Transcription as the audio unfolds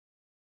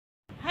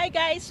Hi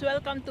guys,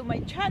 welcome to my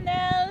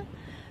channel.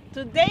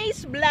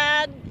 Today's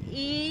vlog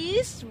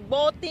is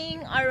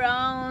boating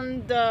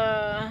around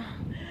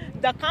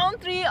the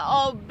country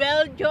of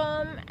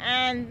Belgium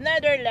and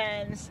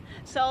Netherlands.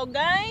 So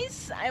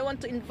guys, I want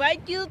to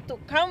invite you to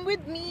come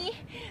with me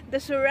the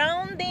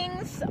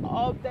surroundings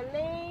of the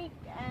lake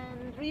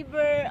and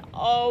river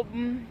of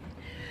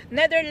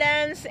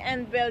Netherlands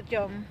and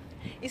Belgium.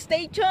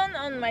 Stay tuned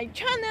on my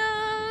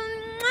channel.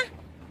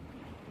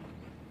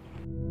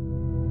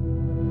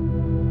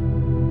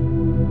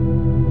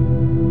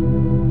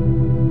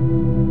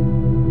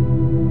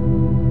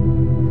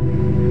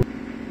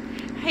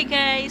 Hi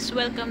guys,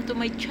 welcome to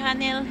my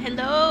channel.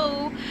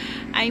 Hello,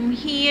 I'm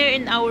here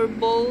in our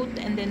boat,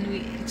 and then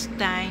it's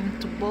time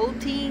to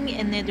boating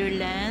in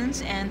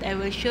Netherlands, and I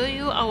will show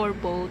you our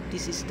boat.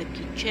 This is the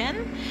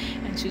kitchen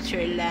and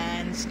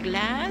Switzerland's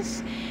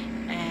glass,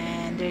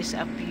 and there's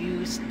a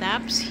few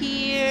steps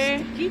here.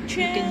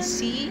 Kitchen. You can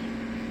see.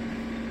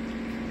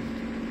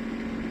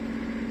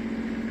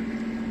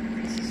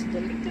 This is the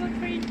little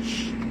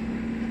fridge.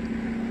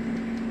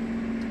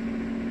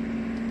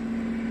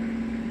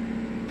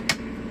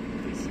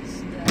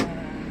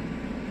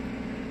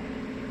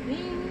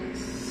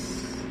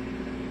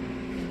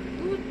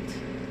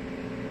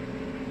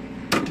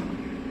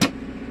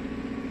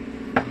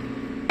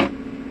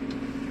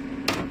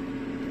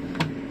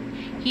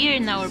 Here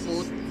in our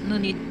boat, no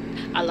need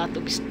a lot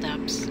of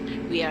steps.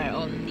 We are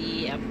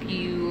only a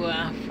few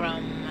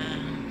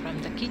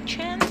from the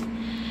kitchen,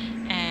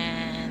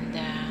 and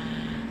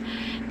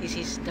this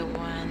is the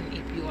one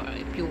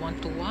if you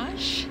want to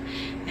wash,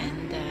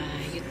 and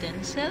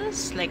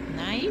utensils like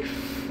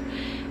knife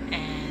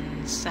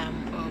and some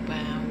of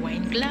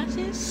wine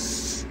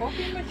glasses,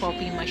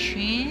 coffee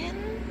machine,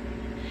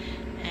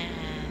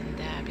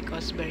 and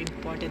because very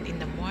important in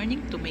the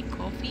morning to make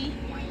coffee.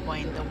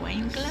 The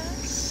wine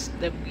glass,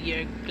 the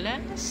beer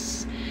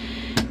glass,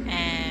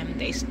 and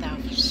the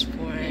stuffs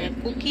for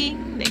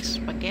cooking, the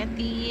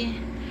spaghetti,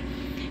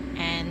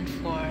 and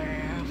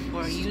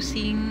for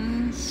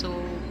using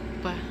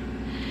soap.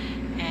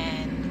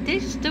 And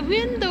this is the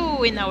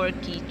window in our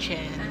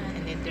kitchen,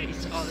 and then there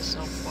is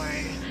also for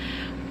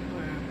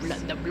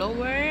the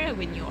blower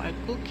when you are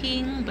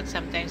cooking, but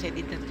sometimes I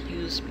did not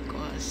use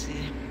because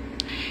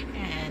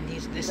and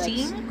it's the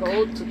sink.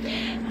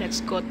 Let's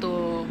go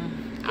to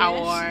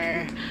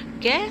our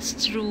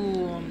guest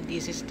room.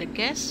 This is the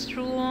guest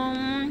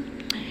room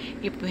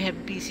if we have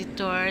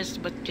visitors,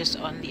 but just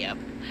only a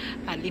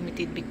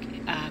limited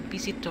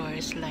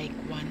visitors, like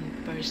one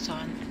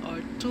person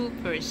or two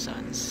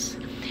persons.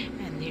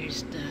 And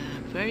here's the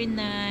very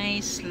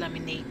nice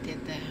laminated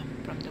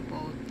from the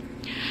boat,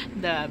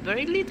 the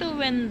very little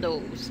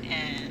windows,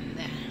 and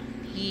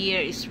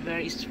here is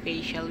very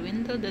special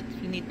window that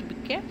you need to be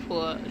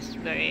careful. It's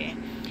very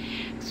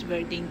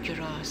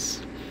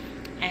dangerous.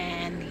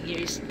 And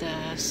here's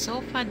the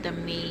sofa, the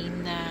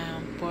main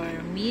for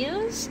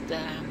meals,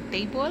 the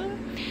table,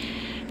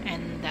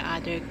 and the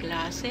other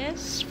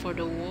glasses for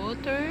the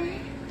water,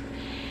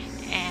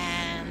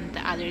 and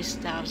the other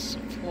stuffs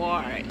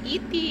for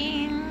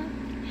eating.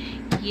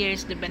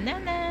 Here's the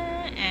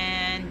banana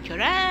and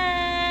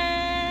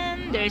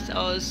joran. There's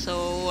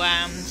also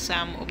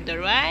some of the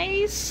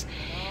rice,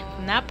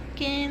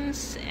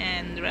 napkins,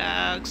 and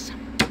rugs,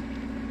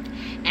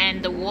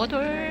 and the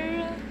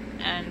water,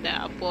 and the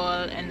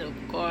apple, and of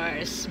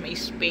course my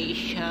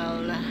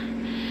special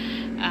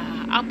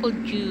apple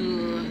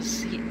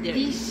juice.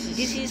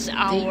 This is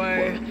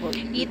our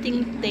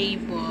eating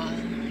table.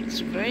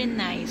 It's very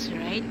nice,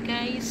 right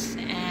guys?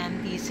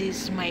 And this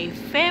is my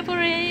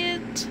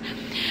favorite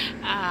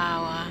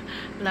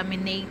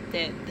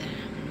laminated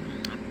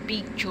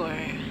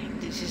picture.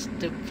 This is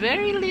the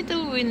very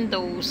little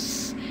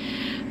windows,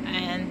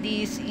 and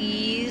this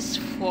is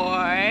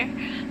for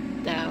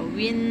the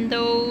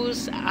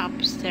windows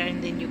upstairs,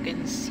 and then you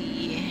can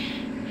see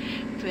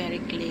very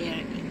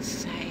clear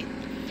inside.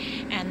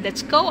 And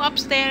let's go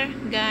upstairs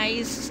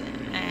guys,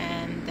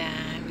 and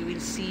we will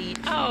see.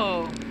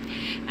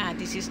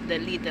 This is the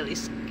little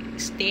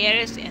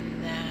stairs,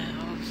 and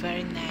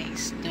very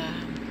nice,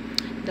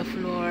 the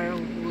floor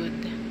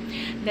wood.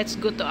 Let's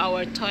go to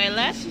our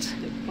toilet.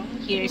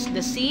 Here's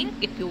the sink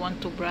if you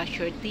want to brush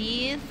your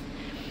teeth.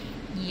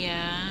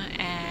 Yeah,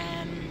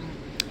 and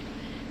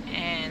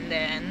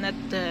not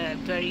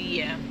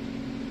very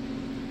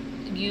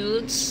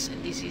huge.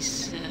 This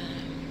is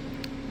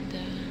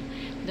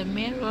the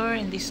mirror,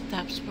 and these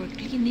taps for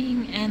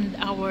cleaning, and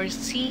our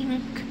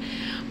sink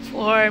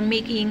for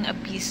making a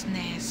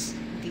business.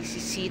 This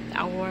is it,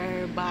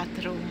 our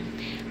bathroom,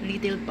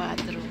 little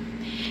bathroom.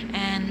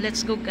 And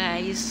let's go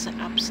guys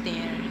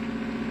upstairs.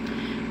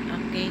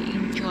 Okay,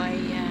 enjoy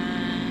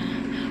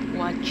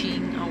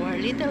watching our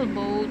little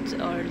boat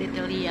or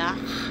little yacht.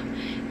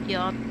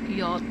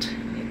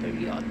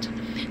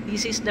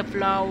 This is the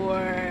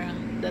flower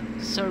that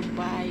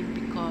survived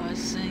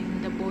because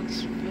the boat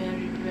is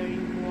very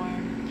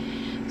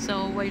warm.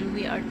 So while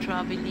we are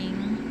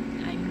traveling,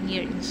 I'm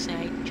here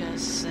inside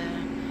just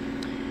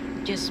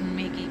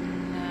making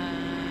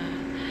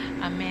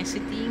messy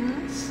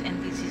things.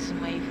 And this is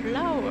my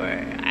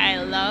flower. I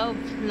love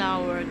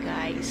flower,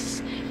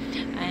 guys.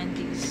 And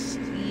this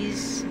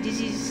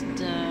is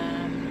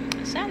the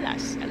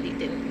salas, a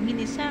little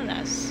mini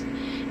salas,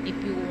 if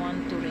you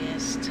want to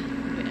rest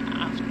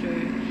after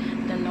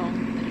the long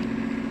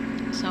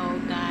trip. So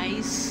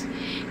guys,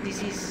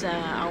 this is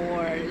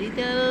our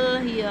little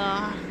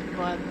here,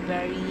 but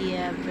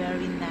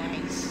very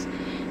nice.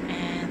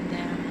 And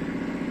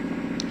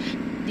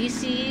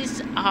this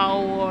is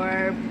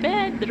our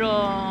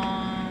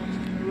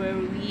bedroom where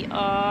we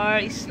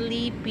are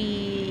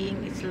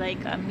sleeping. It's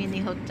like a mini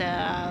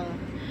hotel.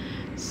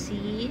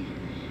 See,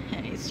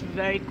 it's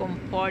very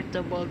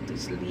comfortable to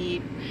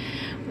sleep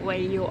while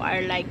you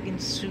are like in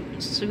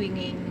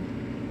swinging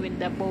when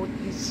the boat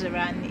is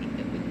running,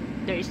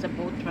 when there is a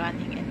boat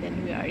running, and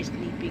then we are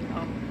sleeping.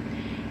 Oh,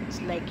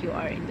 it's like you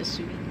are in the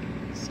swing.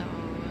 So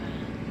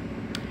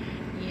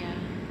yeah,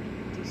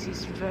 this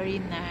is very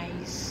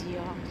nice.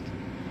 Yeah.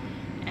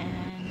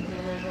 And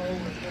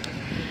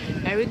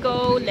there we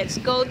go. Let's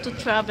go to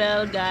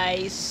travel,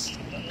 guys.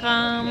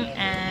 Come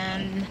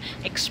and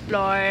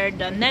explore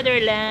the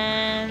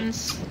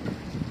Netherlands.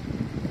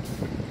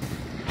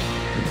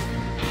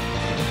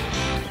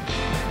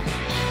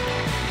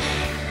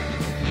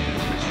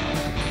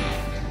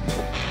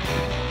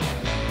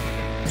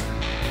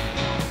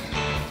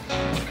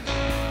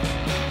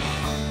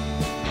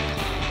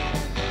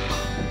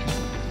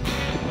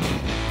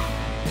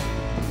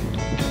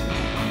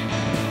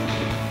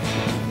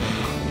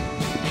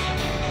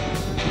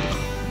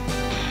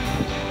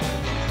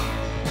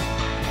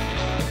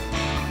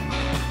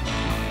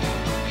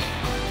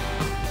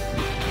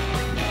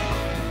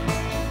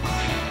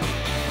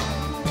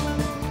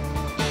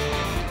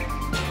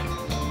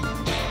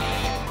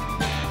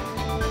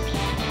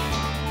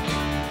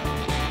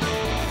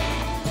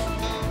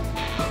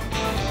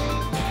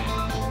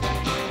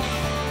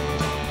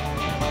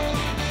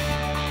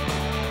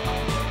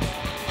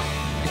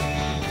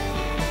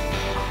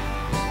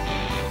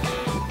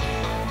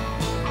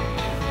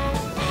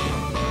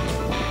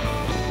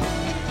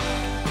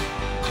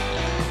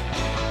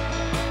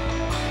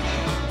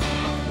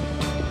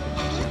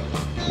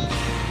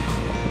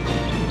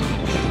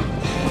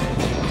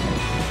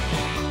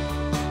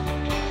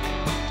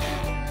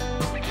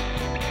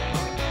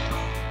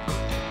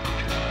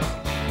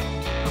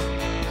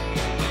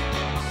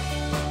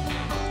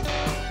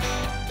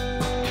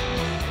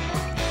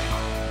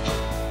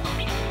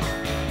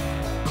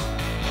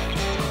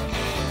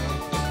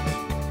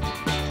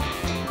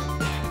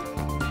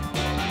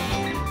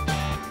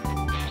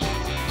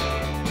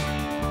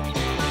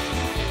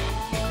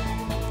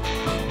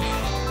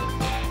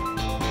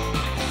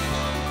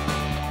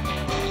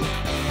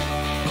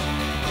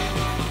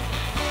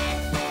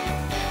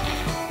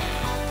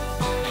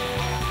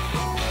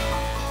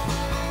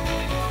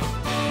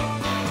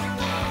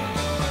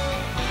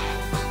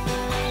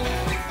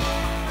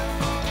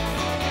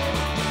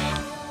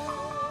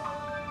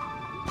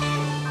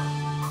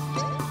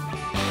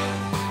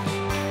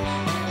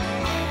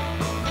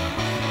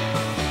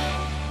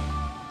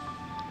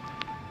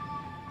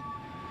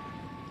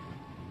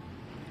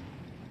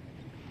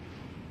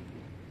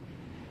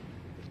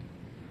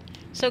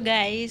 So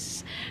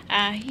guys,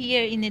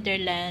 here in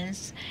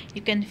Netherlands,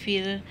 you can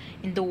feel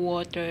in the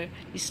water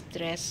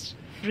stress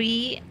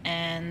free,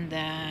 and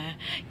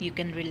you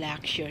can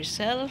relax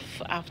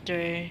yourself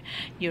after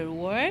your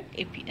work,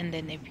 and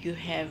then if you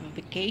have a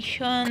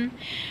vacation,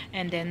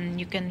 and then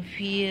you can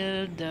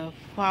feel the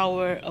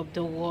power of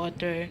the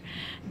water,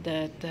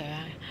 that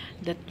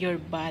your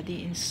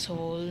body and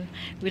soul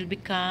will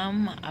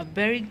become a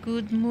very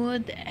good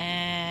mood,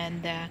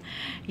 and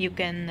you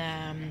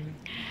can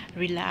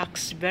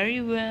relax very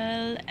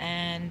well,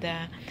 and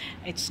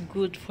it's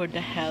good for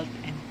the health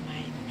and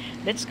mind.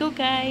 Let's go,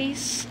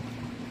 guys.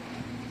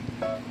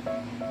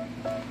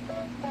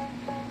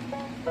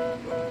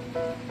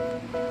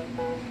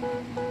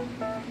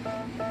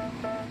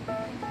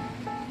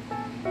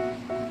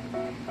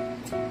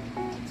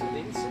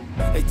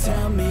 They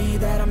tell me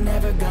that I'm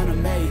never gonna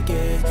make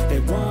it. They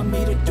want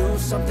me to do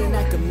something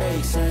that could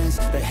make sense.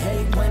 They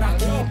hate when I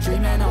keep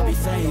dreaming I'll be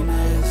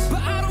famous,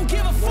 but I don't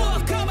give a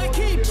fuck, I'ma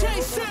keep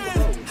chasing.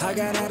 I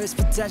got all this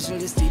potential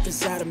that's deep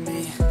inside of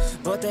me,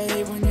 but they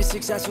hate when you're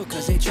successful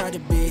cause they try to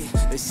be.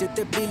 They sit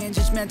there being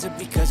judgmental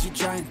because you're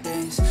trying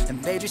things,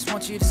 and they just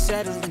want you to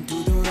settle and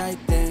do the right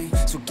thing.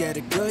 So get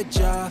a good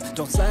job,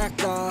 don't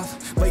slack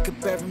off. Wake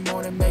up every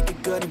morning, make a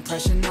good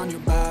impression on your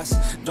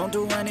boss. Don't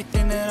do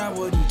anything that I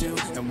wouldn't do,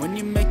 and when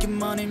you're making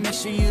money, make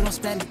sure you don't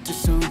spend it too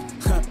soon.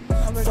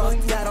 Fuck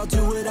that, I'll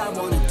do what I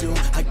wanna do.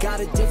 I got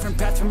a different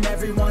path from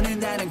everyone,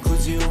 and that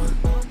includes you.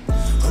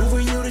 Who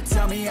are you to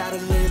tell me how to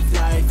live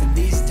life? In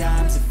these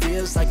times it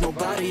feels like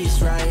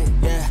nobody's right,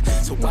 yeah.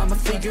 So I'ma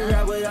figure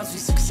out what else we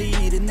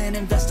succeed, and then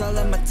invest all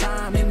of my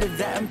time into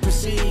that and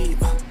proceed.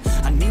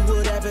 I need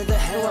whatever the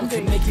hell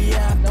can make me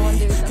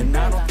happy, and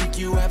I don't think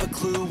you have a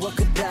clue what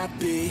could that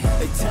be.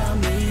 They tell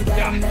me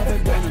that I'm never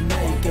gonna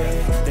make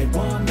it. They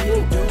want me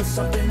to do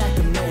something that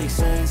could make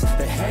sense.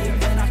 They hate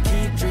when I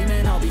keep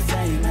dreaming I'll be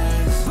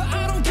famous, but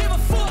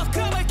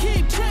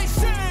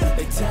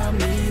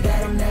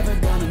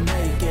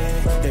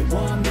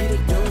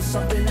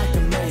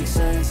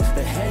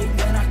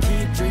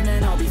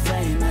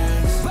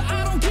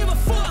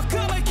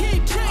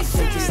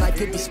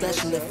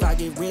special if I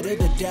get rid of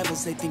the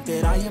devils. They think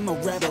that I am a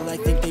rebel, I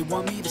think they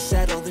want me to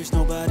settle. There's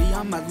nobody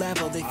on my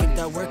level, they think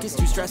that work is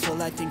too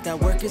stressful. I think that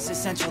work is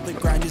essential, the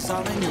grind is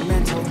all in your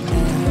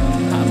mental.